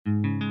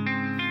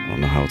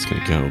don't know how it's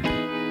going to go.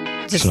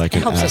 Just So I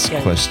can helps us ask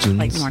get, questions.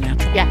 like, more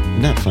natural. Yeah.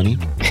 Isn't that funny?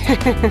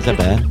 Is that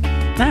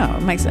bad? No,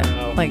 it makes it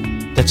like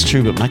That's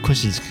true, but my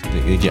questions,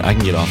 I can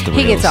get off the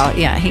rails. he gets all.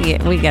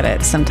 Yeah, we get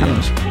it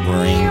sometimes.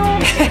 Yeah.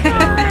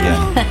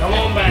 Come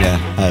on back.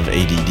 Yeah, I have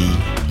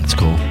ADD. It's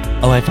cool.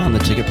 Oh, I found the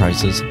ticket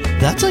prices.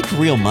 That's like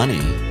real money.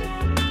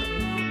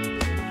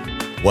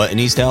 What in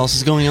East Dallas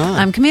is going on?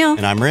 I'm Camille.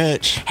 And I'm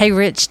Rich. Hey,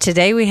 Rich.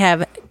 Today we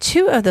have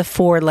 2 of the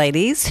 4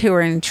 ladies who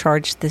are in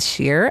charge this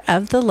year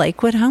of the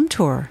Lakewood home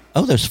tour.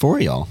 Oh, there's 4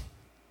 of y'all.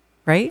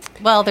 Right?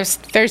 Well, there's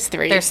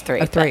 3. There's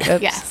 3. Oh, 3.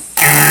 Oops. Yes.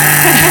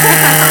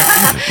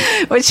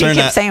 Well, she They're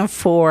kept not- saying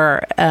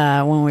 4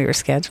 when we were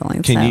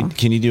scheduling.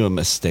 Can you do a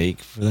mistake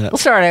for that? We'll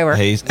start over.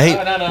 Hey,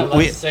 No,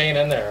 let's staying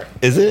in there.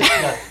 Is it?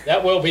 No,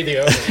 that will be the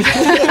opening.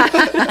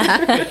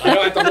 I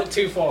don't have to look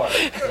too far.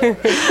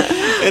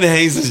 And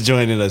Hayes is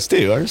joining us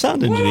too, our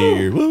sound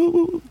engineer.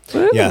 Woo.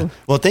 Yeah.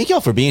 Well, thank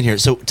y'all for being here.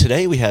 So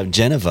today we have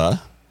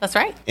Geneva That's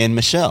right. and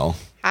Michelle.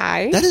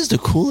 Hi. That is the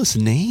coolest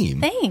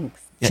name. Thanks.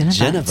 Yeah,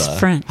 Geneva. It's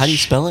French. How do you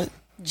spell it?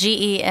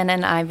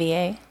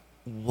 Genniva.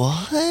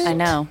 What? I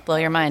know. Blow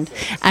your mind.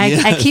 I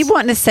Yes. keep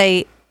wanting to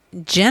say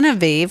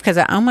Genevieve because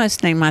I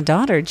almost named my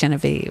daughter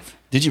Genevieve.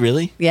 Did you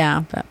really?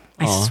 Yeah, but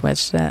I Aw.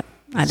 switched it.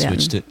 I didn't.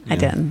 Switched it, I yeah.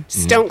 didn't.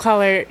 Just don't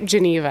call her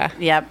Geneva.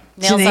 Yep.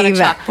 Nails on a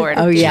Geneva. chalkboard.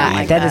 Oh, yeah. Something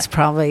like that is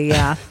probably,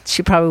 yeah.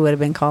 She probably would have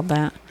been called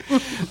that.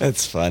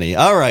 That's funny.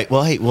 All right.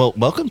 Well, hey,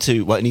 welcome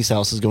to What in East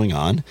Dallas is going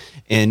on.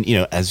 And,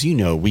 as you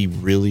know, we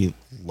really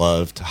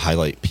love to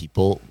highlight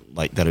people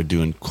like that are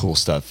doing cool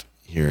stuff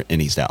here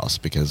in East Dallas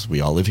because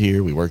we all live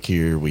here, we work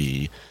here,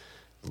 we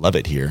love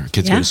it here.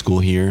 Kids go Yeah. to school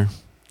here.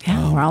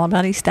 Yeah, we're all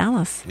about East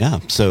Dallas. Yeah.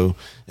 So,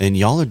 and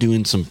y'all are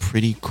doing some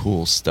pretty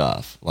cool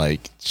stuff,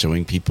 like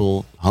showing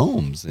people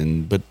homes,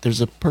 but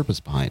there's a purpose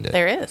behind it.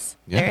 There is.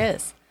 Yeah. There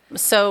is.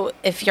 So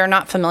if you're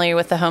not familiar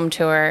with the home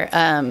tour,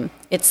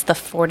 it's the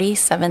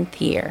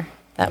 47th year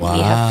that we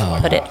Wow.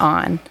 have put it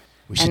on.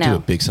 We should I do know. a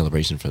big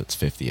celebration for its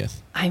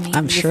 50th. I mean,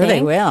 I'm you sure they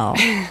think? will.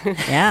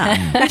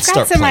 Yeah. We've Start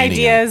got some planning it.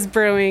 ideas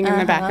brewing in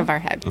the back of our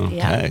head. Okay.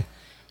 Yeah.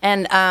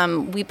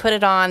 And we put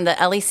it on the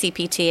LEC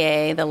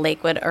PTA, the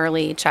Lakewood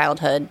Early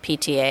Childhood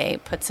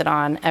PTA, puts it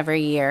on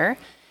every year,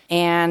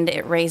 and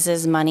it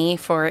raises money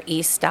for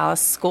East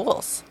Dallas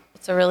schools.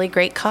 It's a really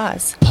great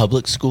cause.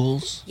 Public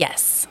schools,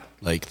 Yes.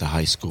 like the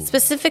high school.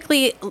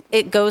 Specifically,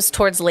 it goes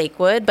towards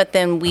Lakewood, but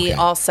then we Okay.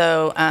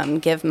 also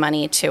give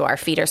money to our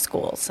feeder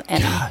schools.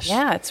 And Gosh.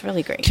 yeah, it's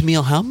really great.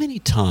 Camille, how many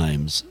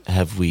times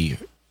have we,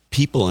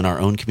 people in our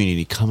own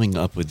community, coming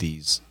up with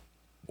these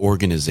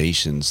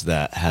organizations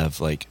that have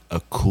like a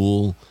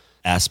cool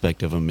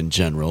aspect of them in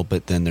general,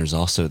 but then there's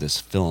also this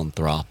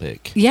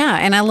philanthropic. Yeah.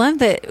 And I love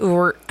that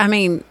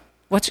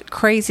what's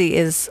crazy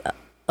is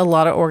a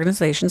lot of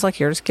organizations like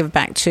yours give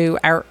back to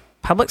our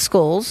public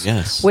schools.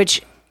 Yes.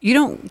 Which you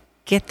don't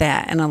get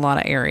that in a lot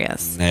of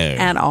areas No.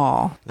 at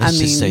all. Let's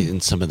just say in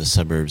some of the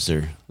suburbs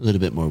they're a little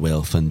bit more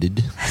well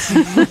funded.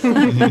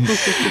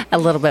 a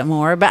little bit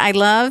more. But I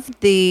love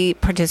the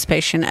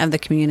participation of the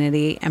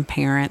community and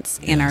parents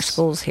in our Yes.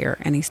 schools here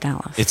in East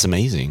Dallas. It's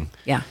amazing.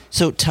 Yeah.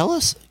 So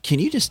can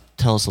you just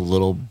tell us a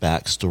little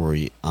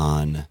backstory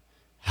on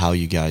how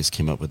you guys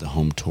came up with the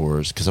home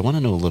tours? Because I want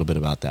to know a little bit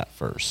about that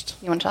first.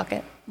 You want to talk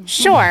it?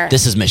 Sure.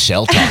 This is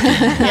Michelle talking.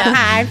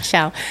 Hi,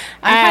 Michelle.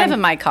 I'm kind of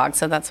a MyCog,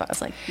 so that's why I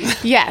was like,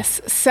 Yes.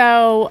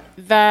 So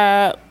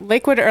the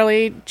Lakewood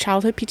Early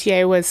Childhood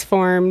PTA was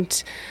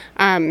formed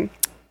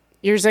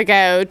years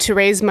ago to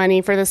raise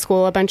money for the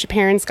school. A bunch of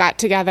parents got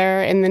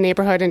together in the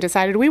neighborhood and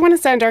decided we want to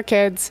send our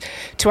kids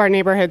to our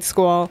neighborhood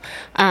school.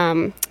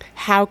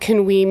 How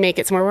can we make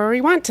it somewhere where we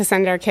want to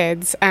send our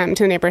kids to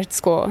the neighborhood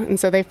school? And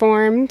so they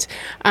formed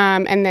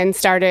and then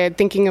started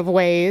thinking of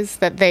ways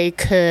that they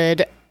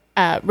could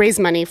raise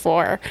money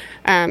for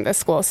the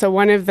school. So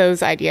one of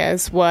those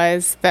ideas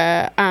was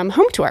the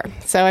home tour.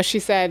 So as she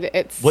said,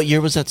 it's What year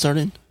was that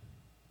started?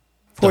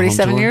 The home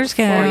 47 tour? years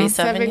ago.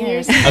 47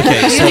 years.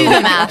 Okay, so do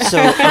the math.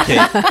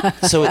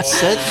 So it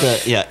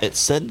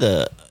said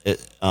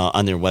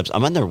on their website.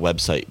 I'm on their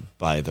website,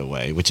 by the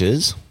way, which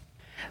is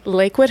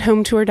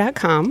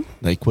lakewoodhometour.com.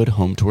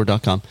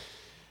 lakewoodhometour.com.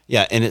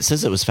 Yeah, and it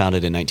says it was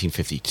founded in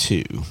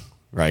 1952,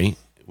 right?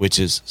 Which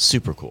is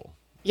super cool.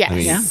 Yes. I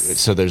mean, Yeah.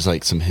 so there's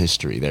like some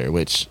history there,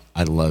 which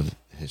I love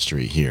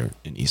history here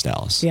in East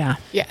Dallas. Yeah.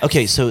 Yes.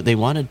 Okay, so they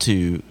wanted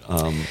to.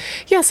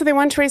 Yeah, so they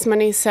wanted to raise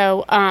money.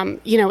 So,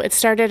 it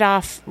started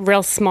off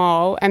real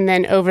small. And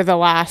then over the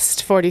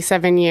last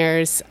 47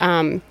 years,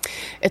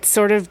 it's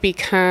sort of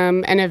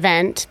become an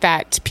event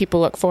that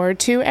people look forward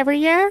to every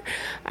year.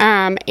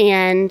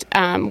 And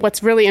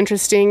what's really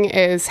interesting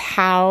is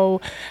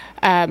how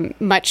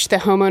much the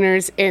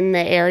homeowners in the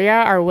area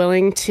are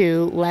willing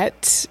to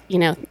let,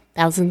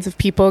 thousands of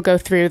people go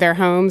through their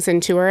homes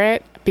and tour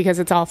it because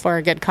it's all for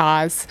a good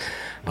cause.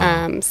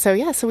 Wow. So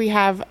we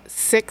have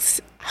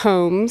 6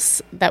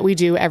 homes that we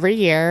do every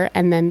year.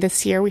 And then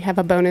this year we have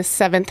a bonus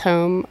 7th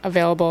home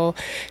available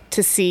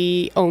to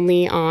see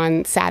only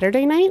on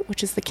Saturday night,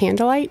 which is the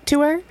candlelight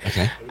tour.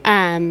 Okay.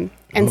 And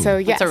so,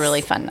 yes. It's a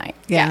really fun night.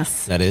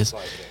 Yes. That is.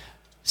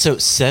 So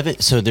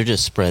they're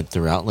just spread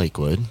throughout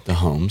Lakewood, the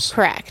homes.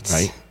 Correct.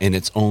 Right? And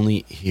it's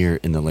only here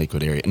in the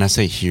Lakewood area. And I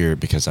say here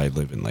because I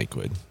live in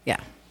Lakewood. Yeah.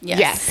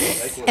 Yes.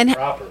 Lakewood And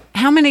proper.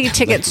 how many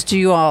tickets do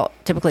you all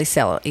typically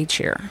sell each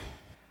year?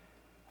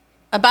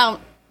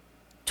 About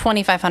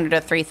 2,500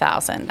 to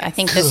 3,000. I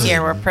think this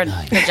year we're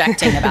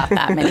projecting about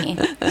that many.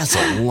 That's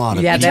a lot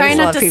of Yeah, people. Try There's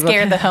a lot not of to people.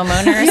 scare the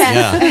homeowners.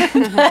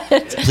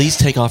 Yeah. Please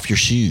take off your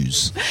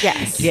shoes.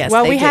 Yes. Yes,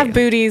 Well, they we do. have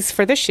booties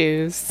for the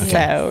shoes,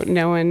 so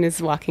no one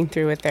is walking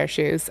through with their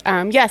shoes.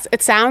 Yes,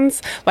 it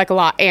sounds like a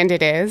lot, and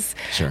it is.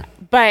 Sure.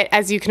 But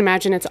as you can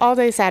imagine, it's all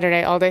day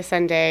Saturday, all day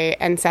Sunday,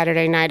 and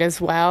Saturday night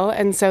as well.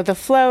 And so the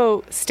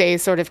flow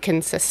stays sort of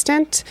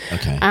consistent.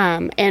 Okay.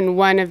 And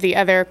one of the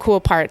other cool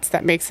parts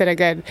that makes it a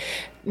good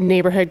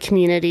neighborhood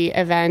community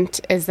event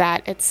is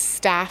that it's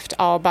staffed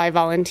all by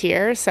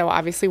volunteers. So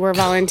obviously we're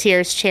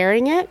volunteers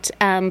chairing it,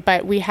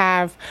 but we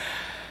have,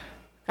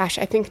 I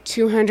think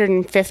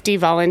 250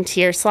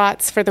 volunteer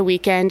slots for the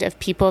weekend of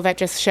people that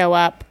just show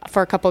up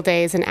for a couple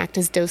days and act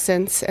as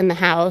docents in the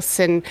house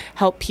and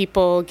help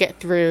people get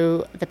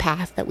through the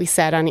path that we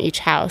set on each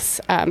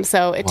house.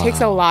 So it takes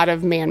a lot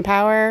of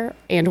manpower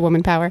and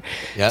woman power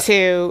Yep.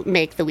 to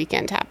make the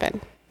weekend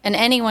happen. And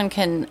anyone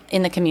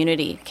in the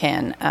community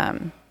can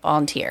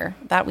volunteer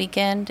that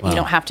weekend. You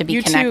don't have to be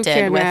You too connected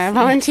can with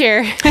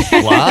volunteer.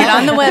 Wow. Get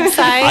on the website.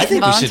 I think we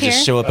volunteer should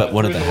just show up at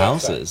one of the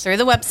houses. through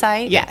the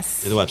website.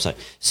 Yes. To the website.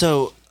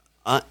 So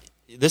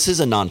this is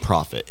a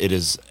nonprofit. It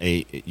is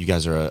you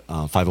guys are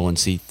a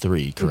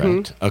 501c3,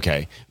 correct?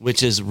 Okay,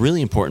 which is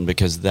really important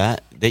because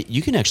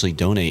you can actually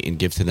donate and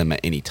give to them at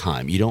any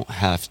time. You don't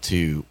have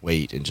to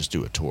wait and just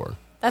do a tour.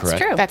 That's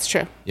correct? true. That's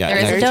true. Yeah, There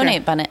is and a that's-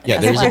 donate button. Yeah,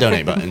 as there's a well.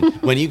 donate button.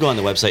 When you go on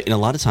the website, and a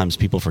lot of times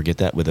people forget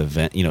that with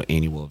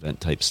annual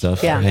event type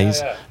stuff. Yeah.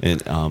 Hayes. Yeah,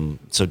 And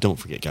so don't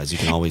forget, guys. You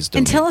can always donate.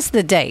 And tell us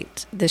the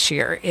date this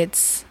year.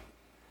 It's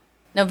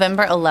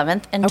November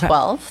 11th and Okay.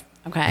 12th.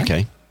 okay.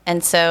 Okay.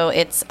 And so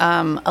it's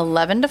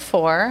 11 to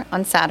 4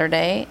 on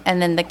Saturday.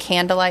 And then the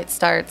candlelight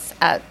starts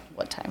at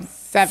what time?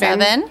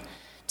 7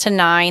 to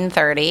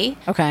 9:30.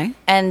 Okay.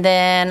 And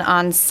then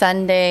on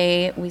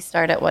Sunday, we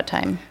start at what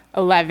time?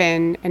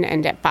 11 and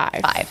end at 5.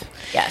 5.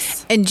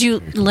 Yes. And do you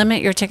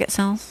limit your ticket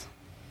sales?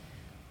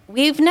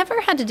 We've never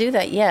had to do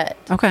that yet.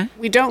 Okay.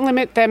 We don't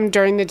limit them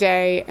during the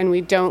day, and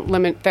we don't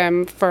limit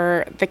them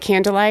for the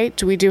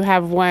candlelight. We do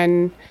have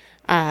one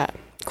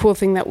cool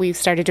thing that we've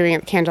started doing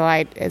at the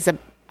candlelight is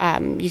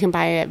you can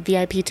buy a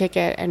VIP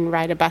ticket and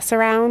ride a bus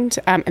around,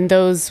 and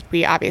those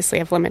we obviously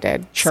have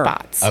limited Sure.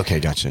 spots. Okay,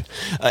 gotcha.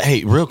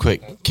 Hey, real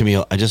quick,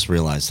 Camille, I just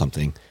realized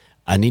something.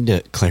 I need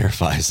to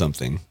clarify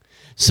something.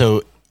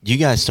 So you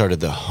guys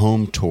started the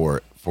home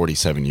tour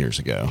 47 years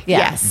ago.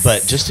 Yes.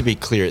 But just to be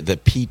clear, the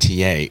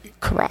PTA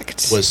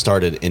Correct. was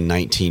started in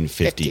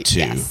 1952.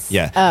 Yes.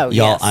 Yeah. Oh,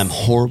 Y'all, yes. I'm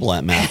horrible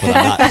at math, but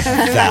I'm not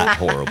that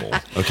horrible.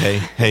 Okay,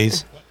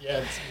 Hayes? Yeah,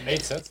 it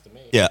made sense to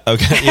me. Yeah.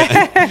 Okay.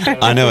 Yeah.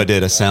 I know I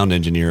did. A sound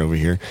engineer over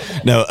here.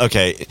 No.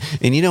 Okay.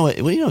 And you know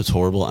what? Well, you know what's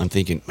horrible? I'm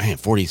thinking, man,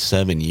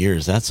 47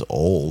 years. That's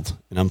old,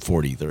 and I'm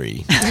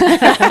 43.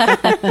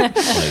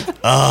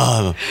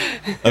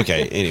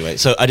 Okay. Anyway,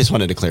 so I just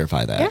wanted to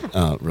clarify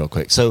that real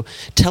quick. So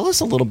tell us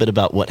a little bit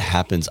about what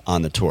happens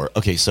on the tour.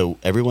 Okay. So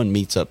everyone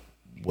meets up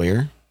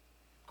where?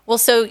 Well,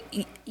 so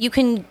you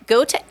can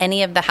go to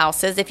any of the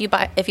houses. If you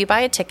buy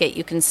a ticket,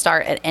 you can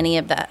start at any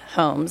of the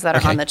homes that are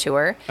Okay. on the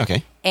tour.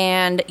 Okay.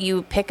 And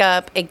you pick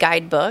up a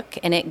guidebook,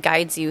 and it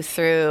guides you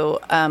through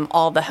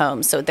all the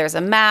homes. So there's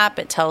a map.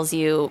 It tells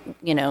you,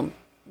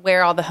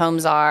 where all the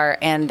homes are,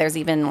 and there's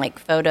even like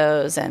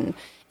photos and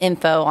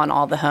info on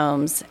all the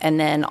homes. And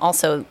then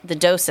also the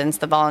docents,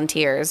 the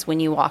volunteers, when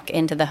you walk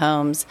into the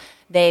homes,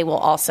 they will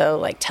also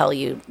like tell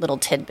you little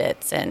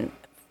tidbits and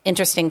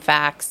interesting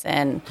facts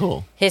and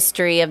Cool.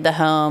 history of the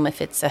home,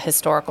 if it's a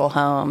historical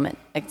home,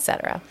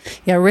 etc.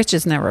 Yeah, Rich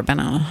has never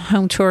been on a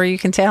home tour, you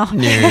can tell.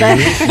 No.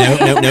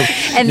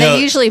 And No. they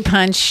usually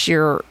punch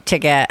your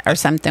ticket or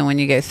something when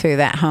you go through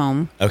that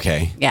home.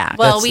 Okay. Yeah.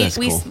 Well, That's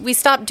cool. we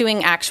stopped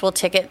doing actual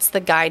tickets. The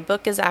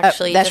guidebook is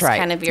actually that's just right.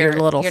 kind of Your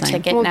your little thing.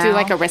 ticket We'll now. do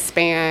like a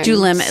wristband. Do you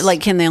limit, like,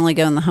 can they only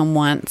go in the home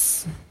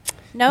once?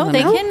 No,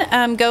 they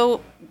can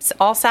go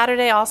all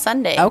Saturday, all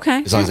Sunday.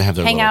 Okay. As long as they have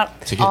their Hang little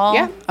out ticket. all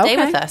Yeah. day Okay.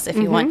 with us if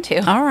you want to.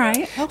 All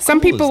right. Some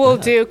cool people is will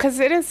that? do,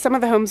 because some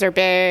of the homes are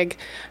big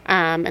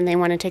and they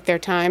want to take their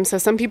time. So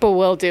some people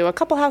will do a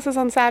couple houses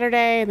on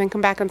Saturday and then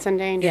come back on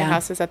Sunday and do Yeah. the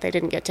houses that they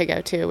didn't get to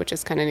go to, which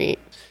is kind of neat.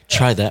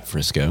 Try that,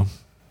 Frisco.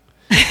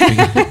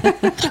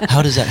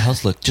 How does that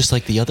house look? Just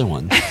like the other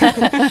one.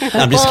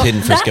 I'm just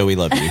kidding, Frisco. We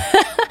love you.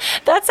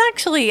 That's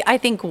actually, I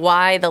think,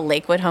 why the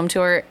Lakewood home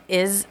tour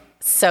is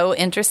so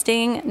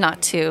interesting.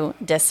 Not to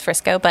diss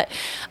Frisco, but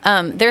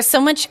there's so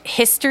much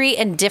history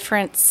and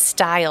different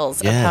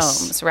styles Yes.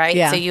 of homes, right?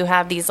 Yeah. So you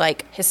have these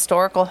like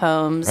historical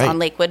homes Right. on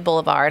Lakewood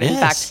Boulevard. In Yes.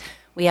 fact,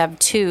 we have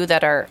 2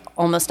 that are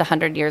almost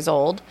 100 years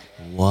old.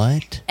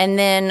 What? And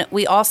then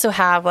we also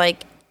have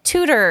like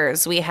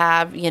Tudors. We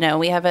have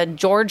a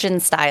Georgian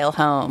style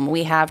home.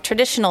 We have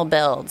traditional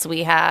builds.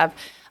 We have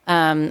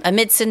a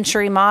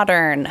mid-century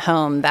modern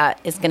home that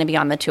is going to be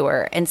on the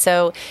tour. And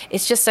so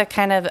it's just a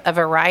kind of a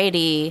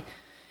variety,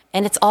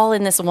 and it's all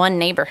in this one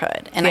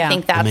neighborhood. And I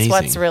think that's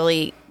what's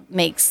really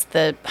makes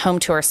the home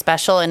tour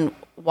special and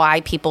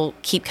why people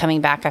keep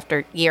coming back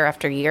after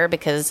year,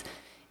 because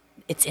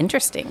it's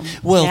interesting.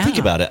 Well, think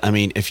about it. I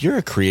mean, if you're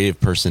a creative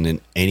person in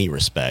any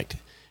respect,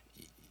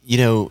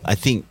 I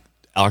think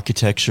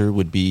architecture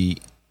would be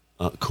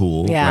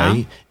cool,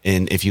 right?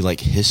 And if you like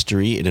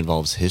history, it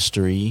involves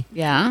history.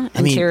 Yeah,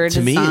 interior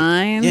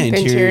design.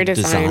 Interior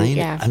design.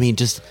 Yeah. I mean,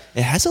 just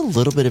it has a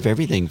little bit of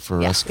everything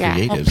for us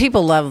creatives. Well,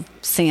 people love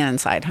seeing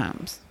inside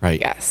homes. Right.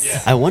 Yes.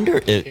 Yeah. I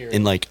wonder if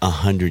in like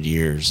 100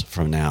 years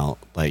from now,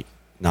 like,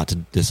 not to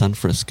diss on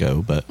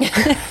Frisco, but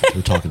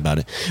we're talking about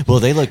it. Well,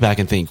 they look back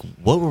and think,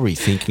 what were we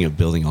thinking of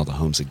building all the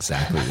homes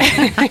exactly?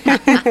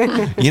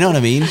 You know what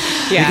I mean?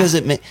 Yeah. Because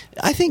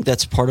I think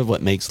that's part of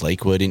what makes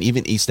Lakewood and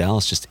even East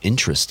Dallas just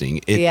interesting.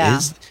 It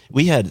is.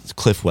 We had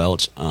Cliff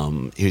Welch.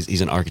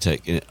 He's an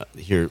architect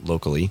here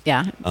locally.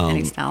 Yeah, in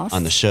East Dallas.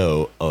 On the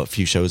show a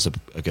few shows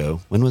ago.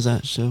 When was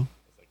that show?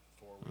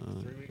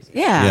 3 weeks ago.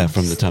 Yeah.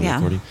 From the time of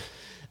recording.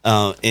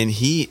 And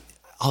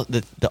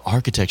the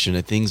architecture and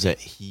the things that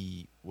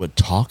he would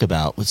talk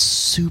about was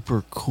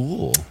super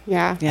cool.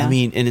 Yeah. I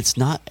mean, and it's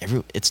not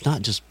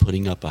just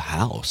putting up a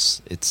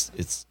house.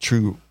 It's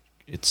true.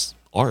 It's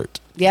art.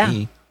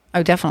 Yeah.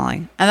 Oh,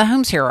 definitely. And the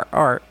homes here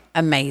are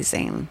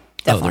amazing.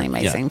 Definitely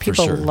amazing. for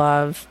People sure.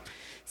 love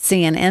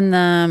seeing in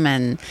them,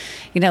 and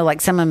like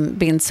some of them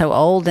being so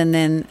old, and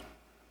then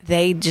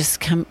they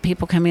just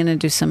people come in and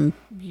do some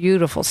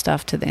beautiful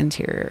stuff to the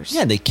interiors.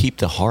 Yeah, they keep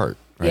the heart.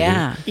 Right?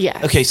 Yeah.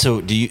 Yes. Okay,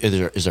 so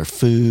is there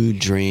food,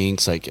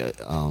 drinks, like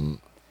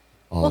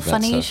all of that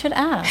funny stuff? you should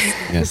ask.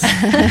 Yes.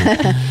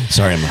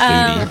 Sorry, I'm a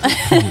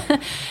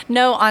foodie.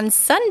 No, on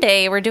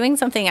Sunday, we're doing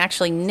something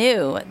actually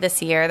new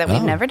this year that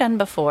we've never done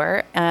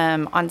before.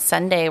 On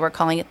Sunday, we're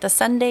calling it the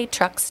Sunday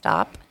Truck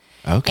Stop.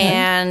 Okay.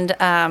 And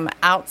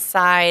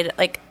outside,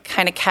 like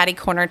kind of catty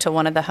corner to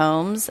one of the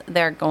homes,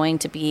 there are going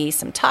to be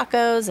some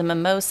tacos and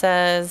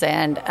mimosas,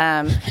 and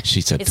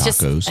She said it's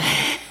just- tacos.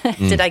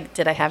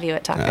 did I have you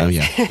at tacos? Oh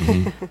yeah.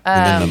 Mm-hmm. And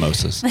then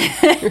mimosas.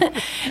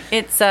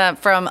 It's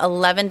from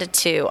 11 to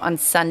 2 on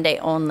Sunday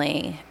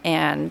only,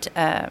 and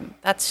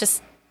that's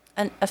just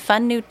a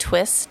fun new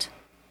twist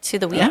to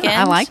the weekend.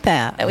 I like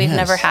that. we've Yes.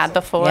 never had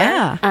before.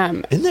 Yeah.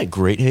 Isn't that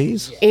great,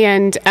 Hayes?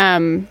 And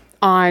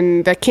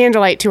on the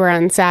candlelight tour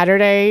on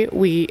Saturday,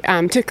 we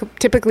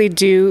typically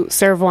do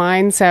serve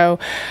wine. So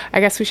I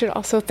guess we should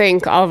also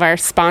thank all of our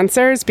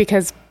sponsors,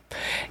 because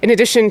in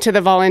addition to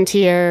the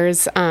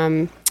volunteers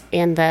and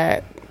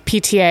the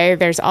PTA,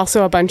 there's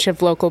also a bunch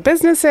of local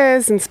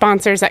businesses and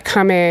sponsors that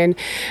come in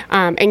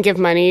and give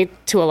money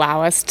to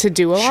allow us to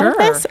do a lot of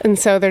this. And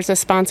so there's a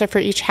sponsor for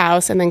each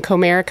house, and then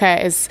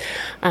Comerica is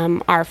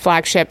our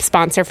flagship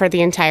sponsor for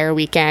the entire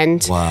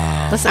weekend.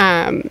 Wow.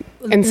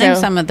 And Name so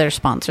some of their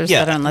sponsors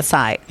that are on the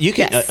site. You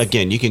can Yes.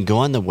 again, you can go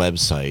on the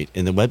website,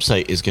 and the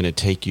website is going to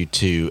take you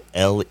to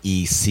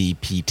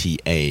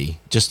LECPTA,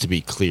 just to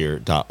be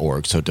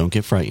clear.org. So don't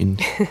get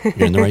frightened.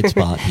 You're in the right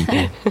spot,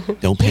 people.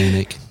 Don't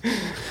panic.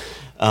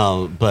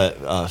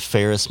 But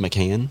Ferris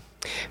McCann,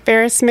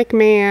 Ferris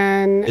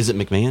McMahon. is it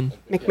McMahon?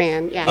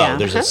 McMahon, yeah. Oh,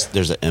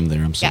 there's an M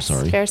there. I'm so Yes,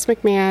 sorry. Ferris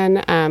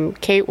McMahon,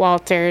 Kate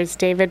Walters,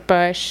 David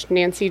Bush,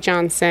 Nancy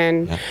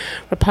Johnson, Yeah.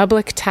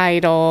 Republic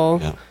Title,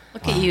 Yeah.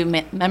 Look at you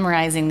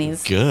memorizing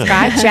these. Good.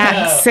 Scott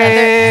Jackson,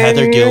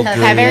 Heather Gill Group.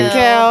 Heather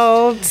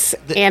Guild,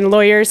 and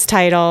Lawyers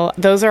Title.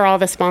 Those are all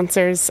the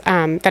sponsors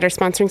that are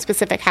sponsoring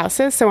specific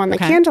houses. So on the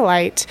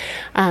candlelight,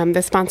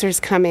 the sponsors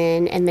come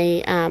in and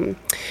they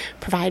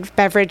provide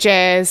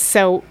beverages.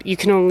 So you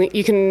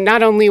can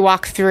not only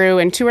walk through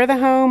and tour the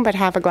home, but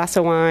have a glass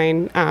of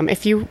wine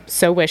if you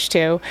so wish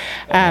to,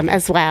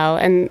 as well.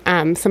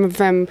 And some of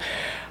them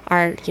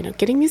are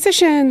getting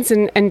musicians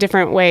and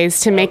different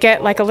ways to make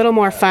it like a little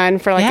more fun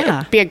for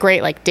be a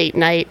great like date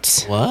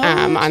night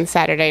on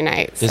Saturday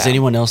night. Does so.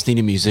 anyone else need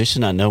a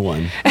musician? I know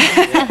one.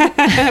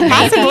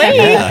 Possibly.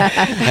 Yeah.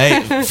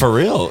 Hey, for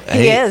real.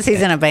 He is.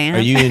 He's in a band. Are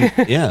you in?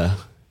 Yeah.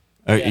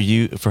 Are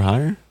you for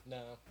hire?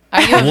 No.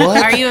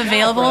 Are you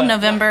available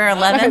November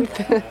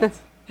 11th? What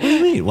do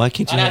you mean? Why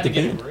can't you I'd have have the to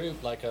get a band? group,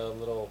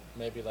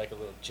 maybe like a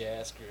little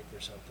jazz group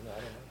or something. I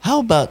don't know. How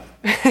about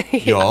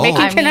y'all?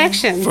 Making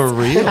connections. For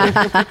real.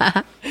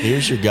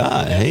 Here's your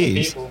guy,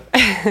 Hayes. People.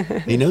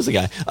 He knows the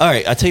guy. All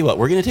right, I'll tell you what.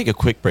 We're going to take a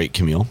quick break,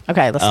 Camille.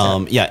 Okay, let's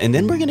do it. Yeah, and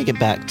then we're going to get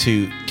back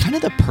to kind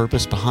of the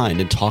purpose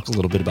behind and talk a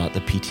little bit about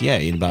the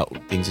PTA and about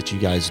things that you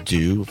guys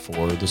do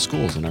for the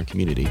schools in our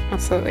community.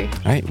 Absolutely.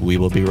 All right, we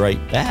will be right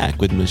back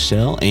with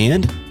Michelle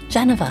and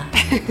Geneva.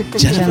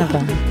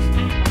 Jennifer.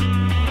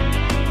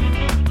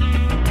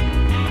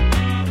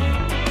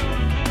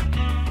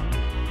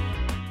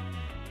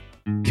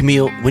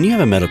 Camille, when you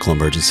have a medical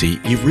emergency,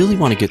 you really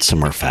want to get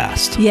somewhere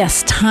fast.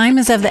 Yes, time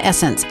is of the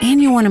essence,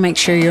 and you want to make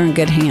sure you're in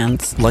good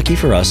hands. Lucky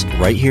for us,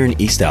 right here in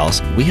East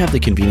Dallas, we have the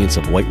convenience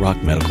of White Rock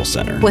Medical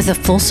Center. With a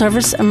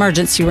full-service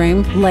emergency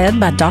room led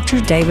by Dr.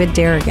 David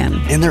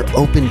Darrigan. And they're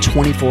open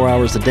 24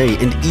 hours a day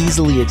and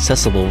easily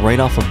accessible right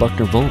off of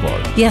Buckner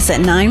Boulevard. Yes, at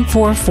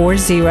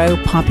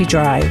 9440 Poppy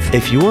Drive.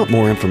 If you want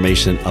more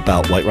information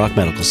about White Rock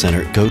Medical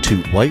Center, go to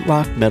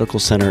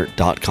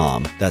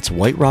whiterockmedicalcenter.com. That's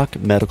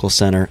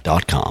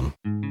whiterockmedicalcenter.com.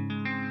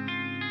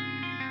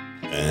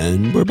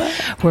 And we're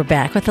back. We're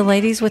back with the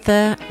ladies with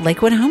the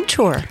Lakewood home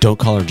tour. Don't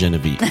call her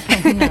Genevieve.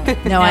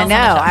 No, I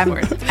know.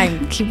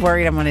 I keep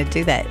worried I'm going to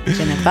do that,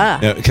 Jennifer.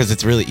 Because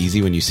it's really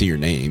easy when you see your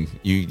name.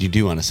 You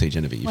do want to say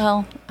Genevieve.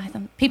 Well,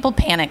 people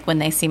panic when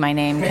they see my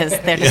name because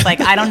they're just like,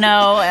 I don't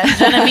know,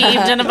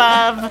 Genevieve,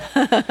 Genevieve.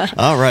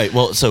 All right.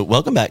 Well, so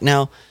welcome back.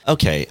 Now,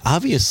 okay,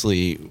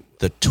 obviously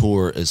the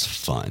tour is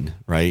fun,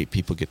 right?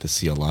 People get to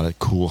see a lot of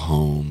cool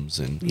homes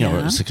and, you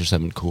know, 6 or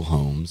 7 cool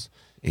homes.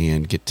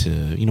 And get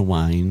to,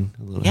 wine,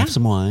 have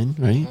some wine,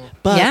 right?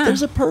 But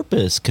there's a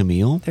purpose,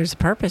 Camille. There's a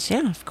purpose,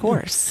 yeah, of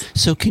course.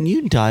 So can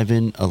you dive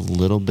in a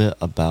little bit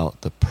about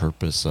the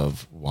purpose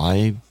of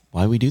why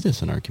we do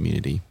this in our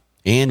community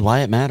and why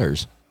it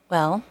matters?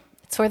 Well,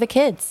 it's for the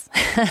kids.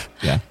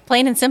 Yeah.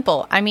 Plain and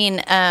simple. I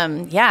mean,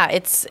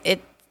 it's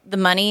the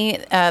money,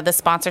 the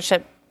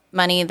sponsorship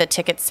money, the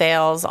ticket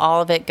sales,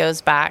 all of it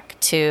goes back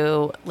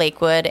to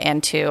Lakewood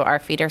and to our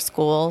feeder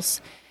schools.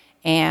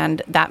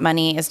 And that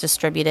money is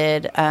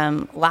distributed.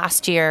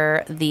 Last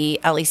year, the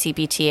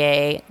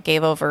LECPTA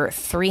gave over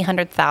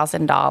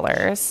 $300,000.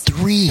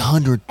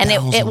 $300,000. And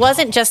it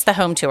wasn't just the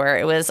home tour.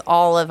 It was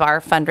all of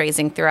our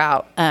fundraising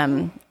throughout,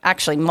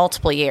 actually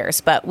multiple years.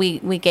 But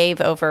we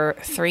gave over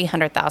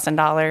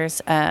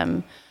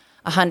 $300,000.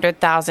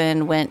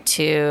 $100,000 went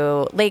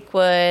to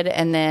Lakewood,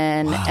 and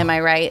then am I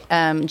right?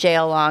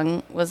 JL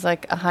Long was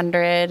like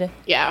 $100.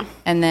 Yeah,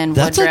 and then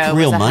that's Woodrow like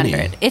real was $100.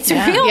 money. It's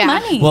real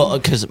money. Well,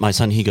 because my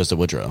son, he goes to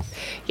Woodrow.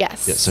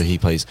 Yes. Yeah, so he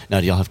plays.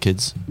 Now, do y'all have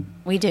kids?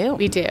 We do.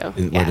 We do.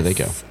 And where do they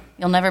go?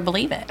 You'll never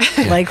believe it.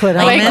 Lakewood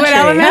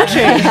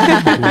Elementary.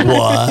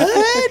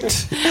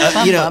 What?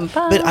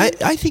 But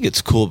I think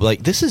it's cool. But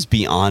like, this is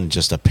beyond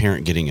just a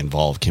parent getting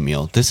involved,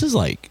 Camille. This is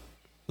like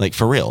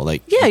for real.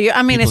 Like,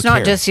 it's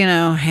not just,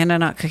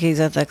 handing out cookies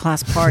at the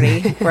class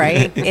party,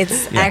 right?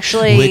 It's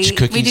actually... Which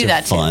cookies we do are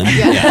that fun. too.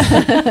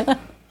 Yeah.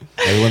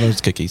 Everyone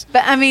loves cookies.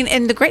 But,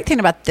 and the great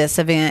thing about this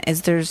event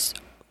is there's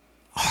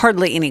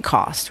hardly any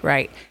cost,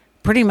 right?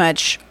 Pretty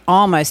much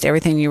almost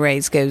everything you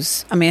raise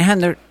goes...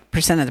 100%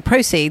 of the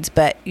proceeds,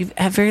 but you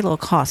have very little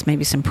cost.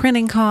 Maybe some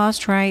printing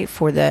cost, right,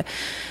 for the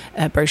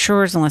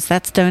brochures, unless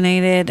that's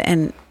donated.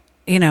 And,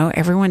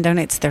 everyone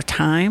donates their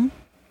time.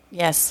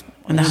 Yes.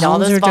 And the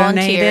homes are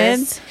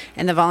donated.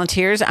 And the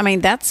volunteers.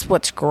 That's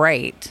what's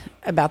great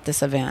about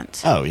this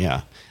event. Oh,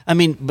 yeah.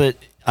 But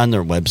on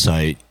their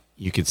website,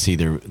 you could see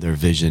their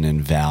vision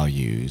and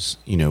values,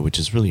 which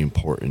is really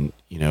important,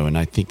 and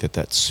I think that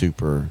that's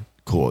super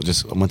cool.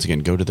 Just once again,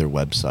 go to their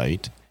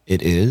website.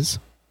 It is...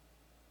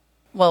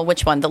 Well,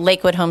 which one? The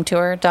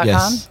LakewoodHomeTour.com?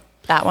 Yes.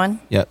 That one?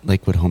 Yeah,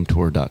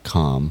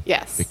 LakewoodHomeTour.com.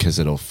 Yes. Because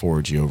it'll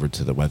forward you over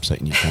to the website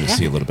and you kind of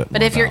see a little bit more.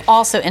 But if you're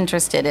also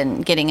interested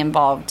in getting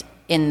involved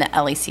in the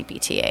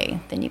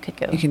LECPTA, then you could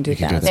go. You can do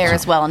that there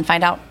as well and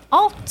find out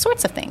all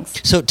sorts of things.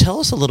 So tell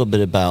us a little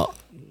bit about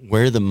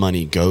where the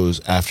money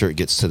goes after it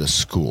gets to the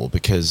school,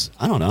 because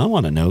I don't know. I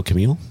want to know,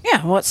 Camille.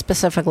 Yeah. What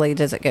specifically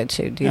does it go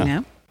to? Do you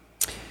know?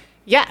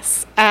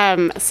 Yes.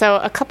 So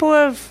a couple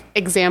of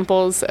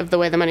examples of the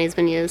way the money's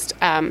been used.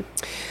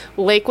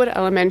 Lakewood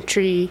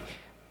Elementary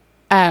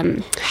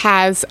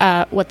has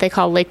what they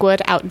call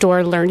Lakewood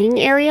Outdoor Learning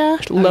Area,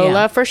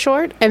 LOLA for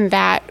short, and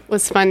that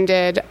was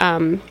funded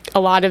a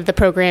lot of the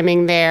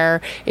programming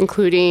there,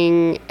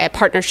 including a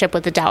partnership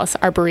with the Dallas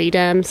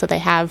Arboretum. So they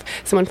have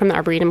someone from the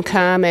Arboretum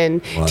come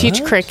and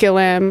teach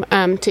curriculum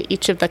to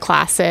each of the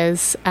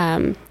classes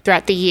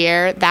throughout the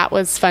year. That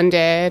was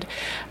funded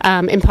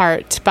in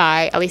part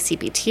by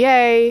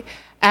LECPTA.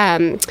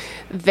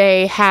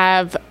 They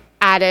have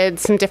added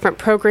some different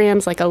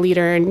programs like a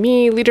Leader in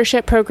Me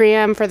leadership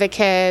program for the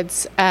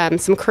kids,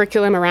 some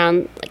curriculum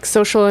around like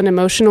social and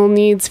emotional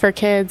needs for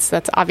kids.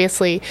 That's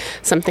obviously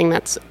something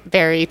that's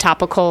very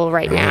topical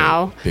right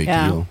now. Big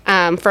deal.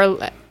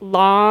 For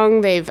long,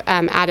 they've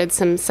added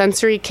some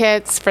sensory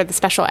kits for the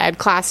special ed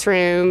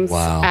classrooms.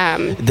 Wow.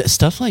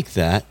 Stuff like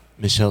that,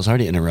 Michelle, sorry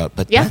to interrupt,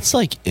 but that's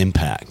like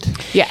impact.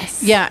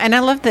 Yes. Yeah, and I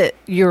love that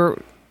you're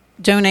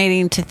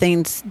donating to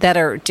things that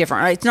are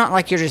different. It's not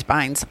like you're just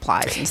buying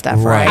supplies and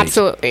stuff, right?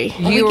 Absolutely.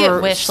 We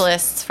get wish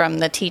lists from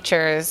the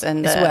teachers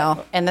and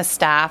the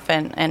staff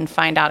and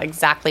find out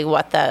exactly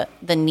what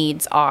the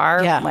needs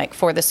are, like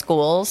for the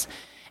schools.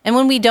 And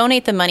when we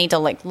donate the money to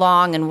like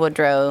Long and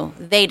Woodrow,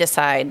 they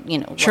decide,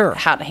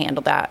 how to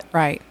handle that.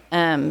 Right.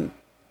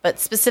 But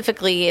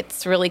specifically,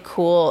 it's really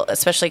cool,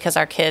 especially because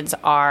our kids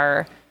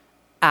are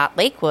at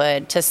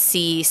Lakewood, to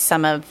see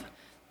some of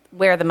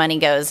where the money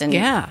goes. And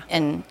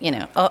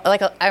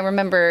like I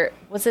remember,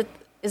 is it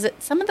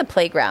some of the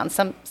playgrounds,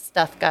 some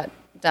stuff got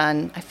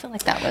done. I feel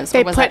like that was.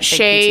 They or was that put big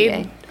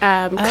shade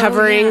PTA?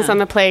 coverings yeah. on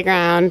the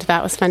playground.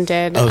 That was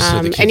funded. Oh, so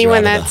the kids are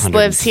Anyone out of that the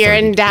lives here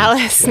in 130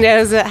 Dallas kids.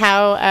 knows that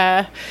how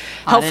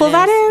helpful it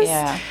that is. is.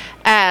 Yeah.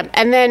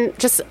 And then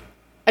just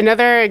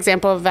another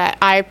example of that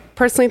I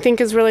personally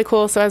think is really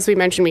cool. So as we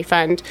mentioned, we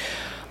fund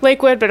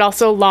Lakewood, but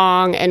also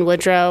Long and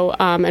Woodrow.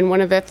 And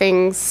one of the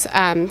things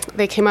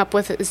they came up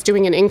with is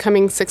doing an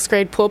incoming 6th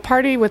grade pool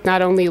party with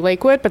not only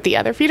Lakewood, but the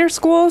other feeder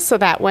schools. So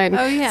that when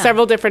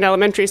several different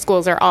elementary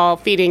schools are all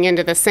feeding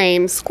into the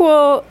same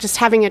school, just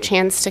having a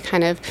chance to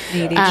kind of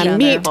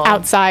meet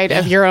outside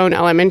of your own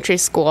elementary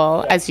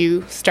school as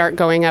you start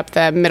going up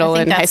the middle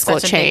and high school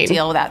such a chain. big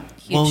deal, that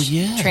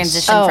huge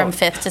transition from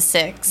 5th to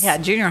 6th. Yeah,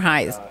 junior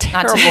high is Not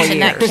terrible to mention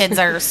years. that kids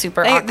are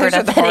super awkward Those are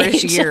at the that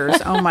hardest age. years.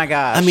 Oh my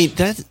gosh. I mean,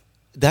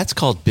 that's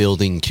called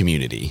building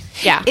community.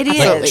 Yeah, It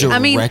absolutely. is. I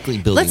mean, Directly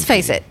building let's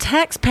face community. it.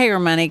 Taxpayer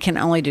money can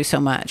only do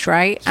so much,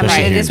 right? Especially I mean,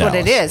 here it in is what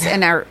it Dallas. is,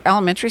 and our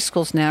elementary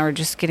schools now are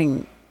just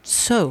getting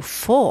so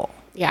full.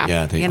 Yeah.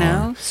 Yeah, they You are.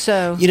 know,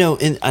 so You know,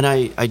 and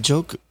I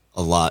joke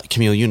a lot.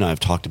 Camille, you and I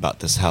have talked about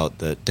this, how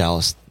the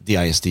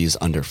ISD is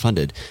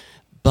underfunded.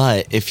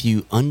 But if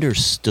you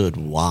understood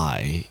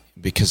why,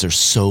 because there's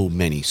so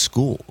many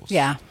schools.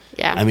 yeah.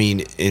 Yeah. I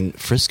mean, in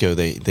Frisco,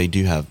 they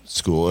do have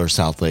school, or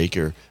South Lake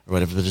or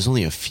whatever, but there's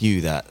only a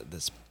few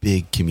that's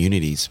big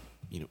communities,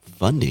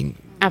 funding.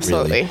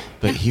 Absolutely. Really.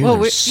 But here, Well,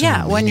 there's so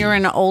when many. you're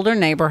in an older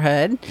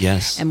neighborhood,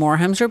 Yes. and more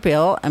homes are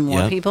built, and more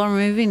Yep. people are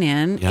moving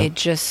in, Yep. it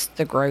just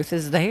the growth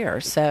is there.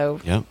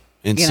 So Yep.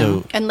 And You so,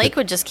 know. And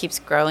Lakewood just keeps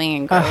growing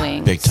and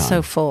growing. big time.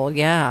 so full,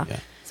 yeah. Yeah.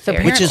 So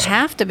Which parents is-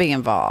 have to be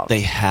involved. they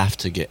have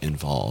to get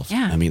involved.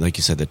 Yeah. I mean, like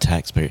you said, the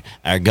taxpayer,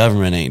 our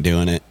government ain't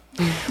doing it.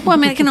 Well, I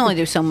mean, it can only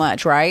do so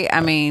much, right? I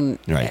mean,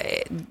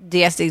 Right.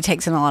 DSD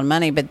takes in a lot of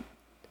money, but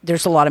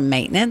there's a lot of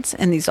maintenance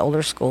in these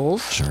older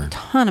schools. Sure. A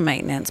ton of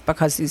maintenance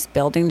because these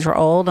buildings are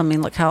old. I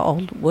mean, look how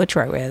old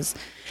Woodrow is.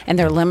 And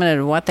they're limited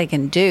in what they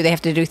can do. They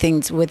have to do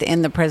things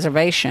within the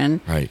preservation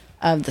Right.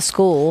 of the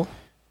school.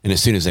 And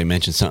as soon as they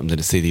mention something to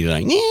the city, you're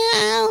like, yeah,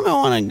 I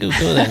don't want to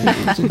go there.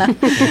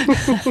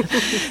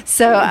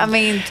 So, I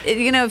mean,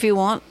 if you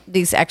want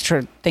these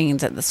extra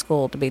things at the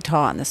school to be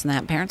taught and this and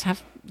that, parents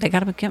they got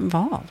to get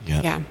involved.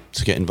 Yeah.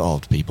 So get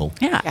involved, people.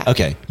 Yeah.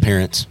 Okay,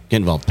 parents. Get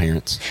involved,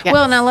 parents. Yes.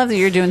 Well, and I love that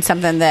you're doing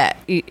something that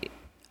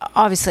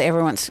obviously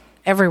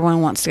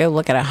everyone wants to go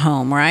look at a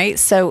home, right?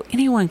 So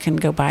anyone can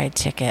go buy a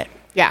ticket.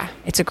 Yeah.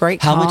 It's a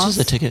great How cause. much is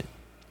the ticket?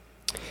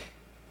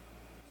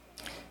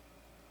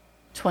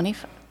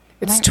 25.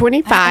 It's I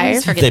 25.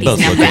 always forget They these both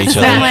look at numbers. each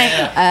other. I'm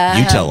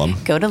like, You tell them.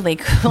 go to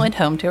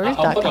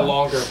lakewoodhometours.com. I'll put a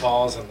longer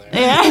pause in there.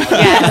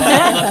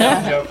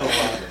 Yes. Go for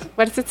longer.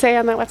 What does it say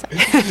on that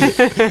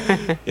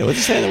website? Yeah, what's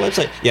it say on the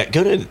website? Yeah,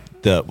 go to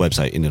the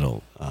website and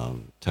it'll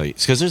tell you.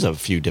 Because there's a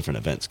few different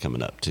events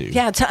coming up, too.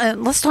 Yeah,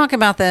 let's talk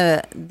about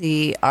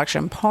the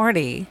auction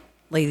party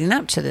leading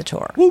up to the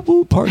tour. Woo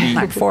woo party.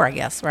 Night before, I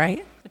guess,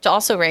 right? Which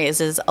also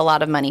raises a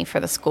lot of money for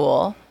the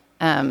school.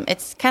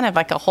 It's kind of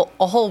like a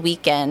whole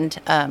weekend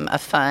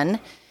of fun,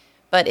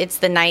 but it's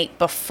the night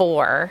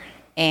before,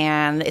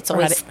 and it's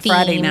always themed.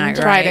 Friday night,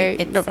 right? Friday,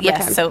 It's, November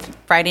yes, 10th. so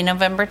Friday,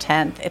 November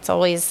 10th. It's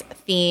always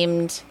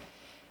themed.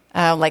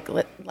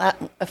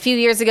 A few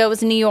years ago it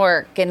was New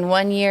York, and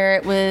one year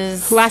it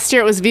was Last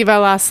year it was Viva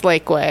Las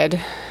Lakewood.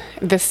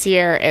 This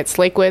year it's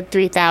Lakewood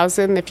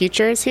 3000. The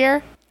future is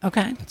here.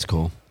 Okay. That's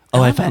cool.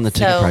 Oh, I found the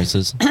ticket So-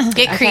 prices.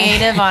 get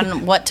creative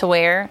on what to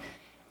wear.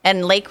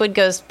 And Lakewood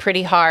goes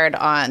pretty hard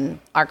on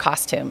our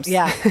costumes.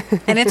 Yeah.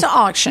 And it's an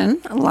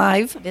auction,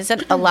 live Is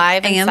it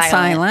alive and, and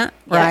silent,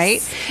 right?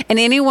 Yes. And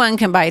anyone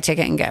can buy a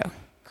ticket and go,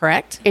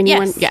 correct?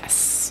 Anyone? Yes.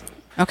 Yes.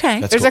 Okay.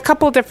 That's There's cool. a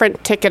couple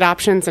different ticket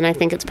options, and I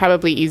think it's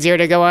probably easier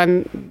to go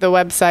on the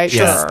website.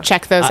 Sure. Just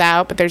check those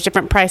out. But there's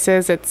different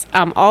prices. It's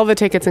all the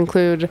tickets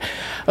include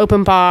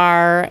open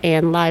bar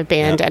and live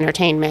band Yep.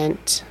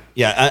 entertainment.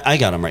 Yeah, I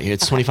got them right here.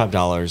 It's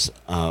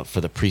 $25 for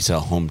the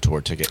pre-sale home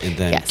tour ticket, and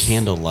then Yes.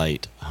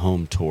 candlelight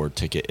home tour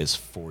ticket is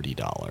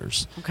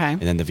 $40. Okay.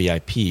 And then the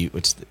VIP,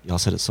 which y'all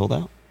said it sold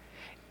out.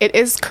 It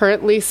is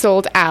currently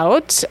sold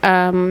out.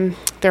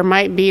 There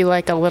might be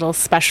like a little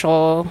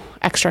special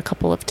extra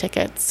couple of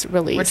tickets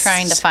released. We're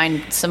trying to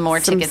find some more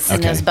tickets in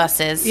Okay. those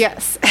buses.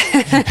 Yes.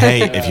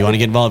 Hey, if you want to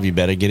get involved, you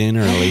better get in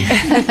early.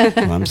 That's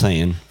what I'm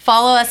saying.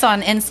 Follow us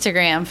on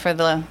Instagram for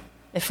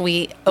if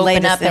we open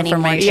Latest up any more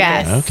information.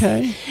 tickets. Yes.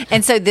 Okay.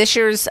 And so this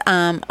year's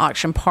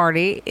auction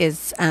party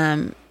is,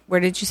 where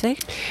did you say?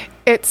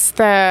 It's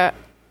the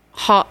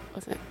Hall.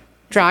 Was it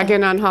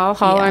Dragon on Hall?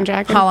 Hall Yeah. on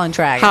Dragon? Hall on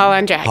Dragon. Hall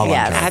on Dragon. Hall on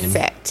Yes. Dragon.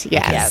 That's it.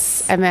 Yes.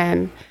 Yes. And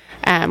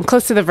then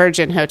close to the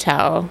Virgin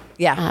Hotel.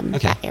 Yeah. Okay.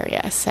 That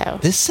area. So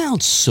This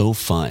sounds so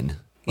fun.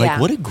 Like, Yeah.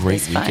 what a great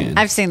It's fun.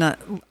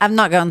 weekend. I've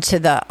not gone to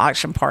the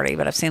auction party,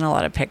 but I've seen a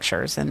lot of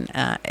pictures, and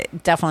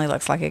it definitely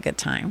looks like a good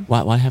time.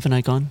 Why haven't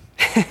I gone?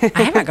 I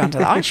haven't gone to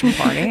the auction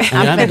party. I I've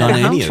haven't been to gone the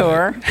to home any of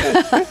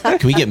tour.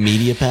 Can we get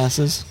media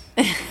passes?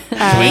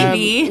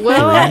 Maybe.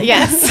 Well,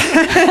 yes.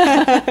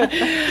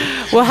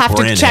 We'll have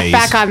We're to in check Hayes.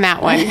 back on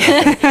that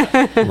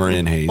one. We're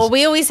in Hayes. Well,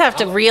 we always have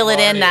to reel it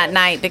in that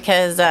night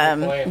because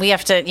we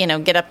have to,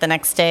 get up the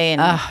next day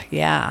and Oh,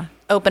 yeah.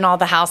 open all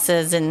the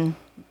houses and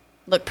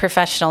look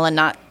professional and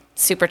not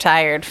super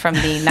tired from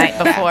the night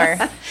before.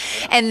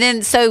 And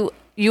then, so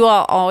you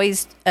all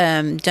always,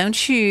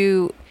 don't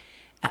you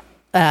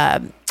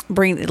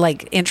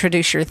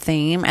introduce your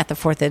theme at the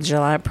 4th of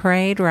July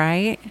parade,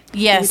 right?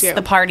 Yes, We do.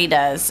 the party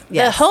does. The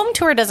Yes. home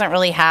tour doesn't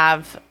really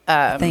have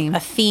Theme. a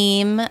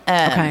theme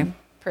Okay.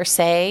 per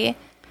se.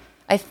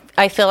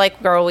 I feel like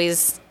we're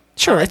always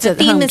Sure, it's the a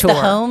theme home is tour. the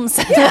homes.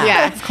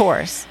 Yeah. Of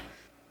course.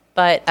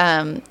 But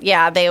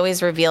they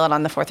always reveal it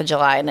on the 4th of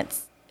July, and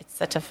it's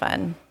such a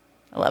fun.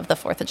 I love the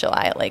 4th of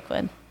July at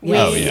Lakewood.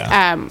 Oh,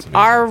 yeah.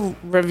 Our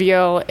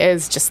reveal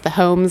is just the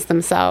homes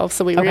themselves.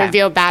 So we Okay.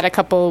 revealed that a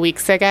couple of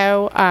weeks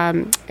ago,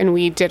 and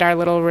we did our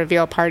little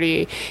reveal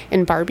party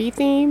in Barbie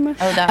theme. Oh,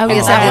 that yes,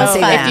 was I did so see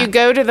fun. that. If you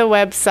go to the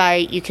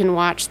website, you can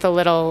watch the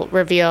little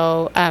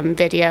reveal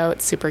video.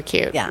 It's super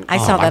cute. Yeah, I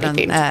saw that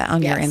Barbie on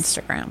themed. your Yes.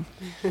 Instagram.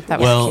 That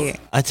was Well, cute.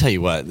 I tell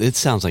you what, it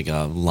sounds like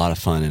a lot of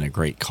fun and a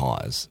great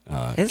cause.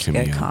 It's a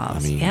good Camille.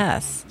 cause.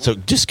 Yes. So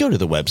just go to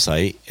the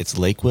website. It's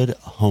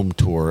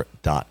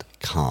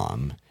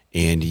lakewoodhometour.com,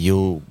 and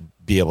you'll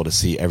be able to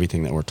see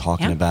everything that we're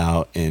talking Yeah.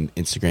 about in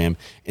Instagram.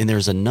 And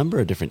there's a number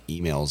of different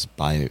emails,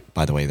 by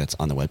the way, that's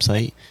on the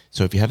website.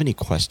 So if you have any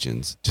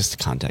questions, just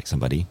contact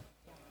somebody.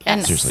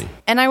 And, Seriously.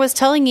 And I was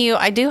telling you,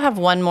 I do have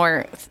one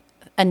more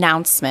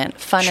announcement,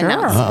 fun Sure.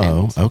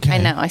 announcement. Uh-oh, okay. I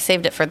know. I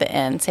saved it for the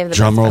end. Save the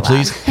Drum best roll, for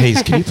last. please.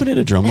 Hayes, can you put in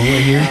a drum roll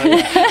right here?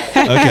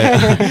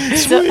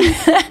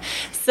 Okay.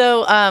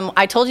 So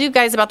I told you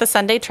guys about the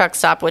Sunday truck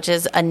stop, which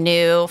is a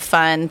new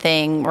fun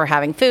thing. We're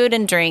having food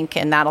and drink,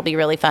 and that'll be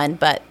really fun.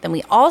 But then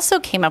we also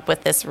came up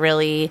with this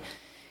really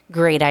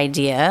great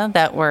idea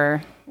that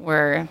we're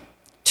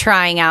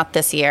trying out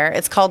this year.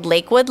 It's called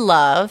Lakewood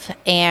Love,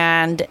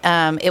 and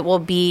it will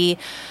be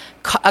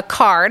a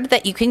card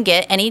that you can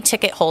get. Any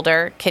ticket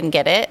holder can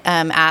get it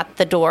at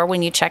the door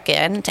when you check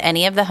in to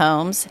any of the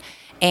homes,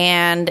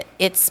 and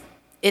it's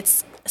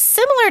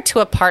similar to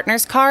a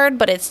partner's card,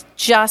 but it's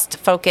just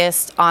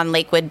focused on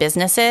Lakewood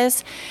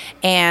businesses,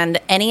 and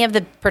any of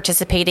the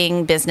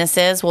participating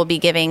businesses will be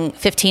giving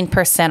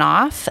 15%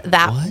 off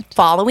that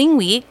following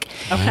week,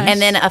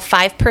 and then a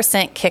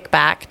 5%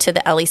 kickback to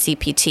the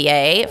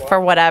LECPTA for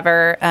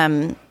whatever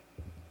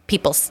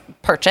people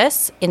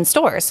purchase in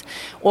stores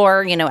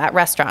or at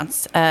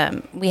restaurants.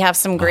 We have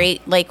some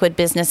great Lakewood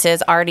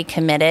businesses already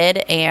committed,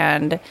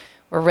 and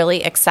we're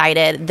really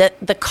excited.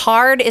 The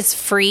card is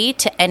free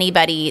to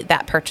anybody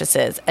that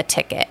purchases a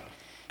ticket.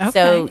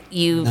 So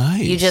you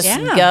just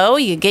go,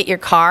 you get your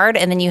card,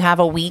 and then you have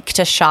a week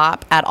to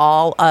shop at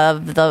all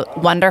of the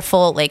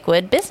wonderful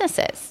Lakewood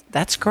businesses.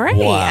 That's great.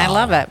 Wow. I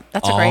love it.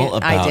 That's a All great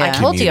about idea. I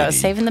told you I was Community.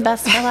 saving the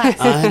best for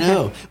last. I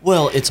know.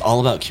 Well, it's all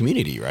about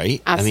community,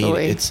 right?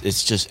 Absolutely. I mean,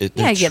 it's just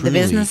Yeah, you get the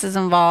businesses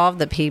involved,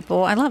 the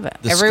people. I love it.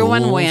 The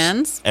Everyone schools,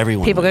 wins.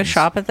 everyone People go wins.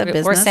 shop at the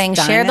business. We're saying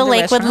dine share in the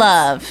Lakewood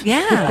restaurants. love.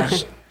 Yeah,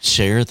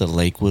 Share the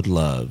Lakewood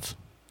love.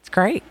 it's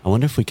great. I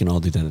wonder if we can all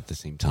do that at the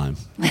same time.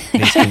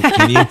 Hayes,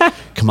 can you?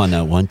 Come on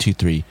now. 1, 2,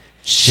 3.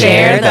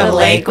 Share the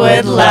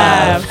Lakewood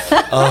love.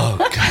 Oh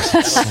gosh.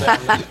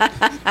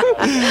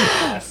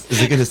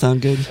 Is it going to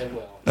sound good?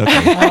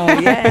 Okay. Oh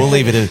yeah. We'll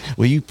leave it in.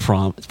 Will you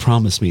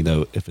promise me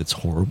though, if it's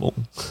horrible,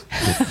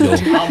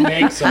 you'll I'll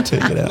make some.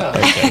 take it out?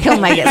 Okay. He'll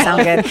make it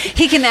sound good.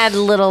 He can add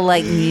a little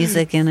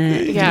music in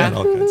it. Yeah.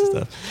 All kinds of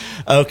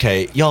stuff.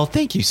 Okay, y'all,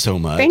 thank you so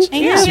much. Thank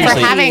you Yeah, for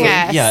having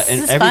us. Yeah,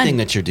 and is everything fun.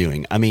 that you're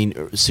doing. I mean,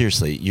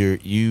 seriously,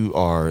 you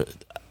are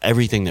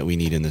everything that we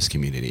need in this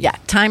community. Yeah,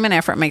 time and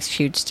effort makes a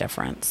huge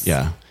difference.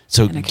 Yeah.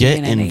 So In a get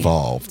community.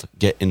 involved.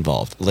 Get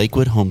involved.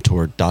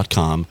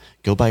 LakewoodHometour.com.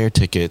 Go buy your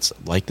tickets,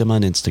 like them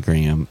on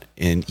Instagram,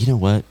 and you know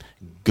what?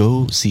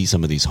 Go see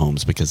some of these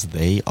homes because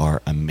they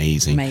are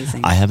amazing.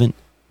 Amazing. I haven't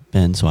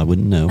been, so I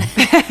wouldn't know.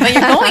 But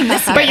you're going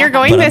this year. But you're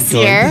going But I'm this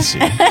going year. this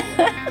year.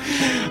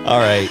 All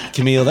right,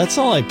 Camille, that's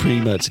all I pretty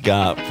much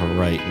got for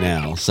right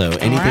now. So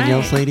anything right.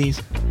 else,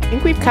 ladies? I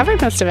think we've covered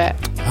most of it.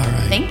 All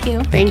right. Thank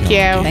you. Thank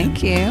you.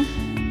 Thank you.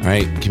 All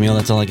right, Camille,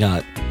 that's all I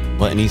got.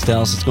 What in East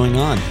Dallas is going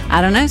on?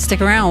 I don't know.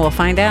 Stick around. We'll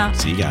find out.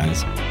 See you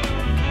guys.